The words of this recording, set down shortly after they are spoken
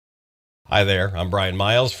Hi there, I'm Brian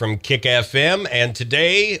Myles from Kick FM, and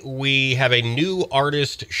today we have a new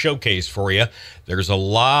artist showcase for you. There's a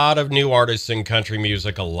lot of new artists in country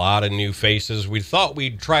music, a lot of new faces. We thought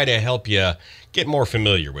we'd try to help you get more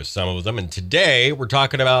familiar with some of them, and today we're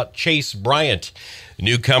talking about Chase Bryant,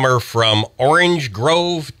 newcomer from Orange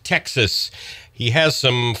Grove, Texas. He has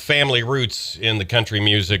some family roots in the country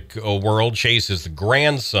music world. Chase is the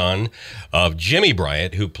grandson of Jimmy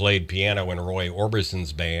Bryant, who played piano in Roy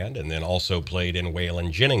Orbison's band and then also played in Waylon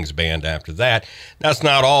Jennings' band after that. That's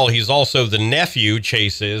not all. He's also the nephew,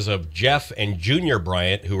 Chase is, of Jeff and Junior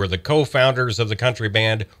Bryant, who are the co-founders of the country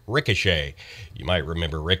band Ricochet. You might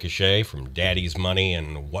remember Ricochet from Daddy's Money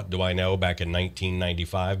and What Do I Know back in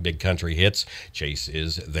 1995, big country hits. Chase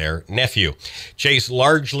is their nephew. Chase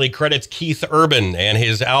largely credits Keith Urban and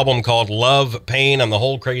his album called Love, Pain, and the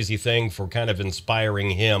Whole Crazy Thing for kind of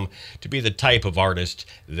inspiring him to be the type of artist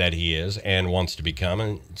that he is and wants to become,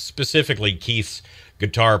 and specifically Keith's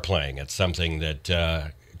guitar playing. It's something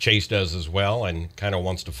that Chase does as well and kind of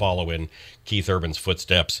wants to follow in Keith Urban's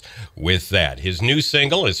footsteps with that. His new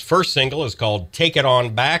single, his first single, is called Take It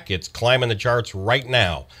On Back. It's climbing the charts right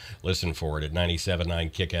now. Listen for it at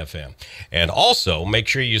 97.9 Kick FM. And also, make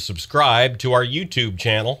sure you subscribe to our YouTube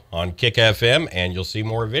channel on Kick FM, and you'll see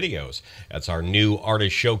more videos. That's our new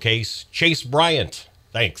artist showcase, Chase Bryant.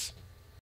 Thanks.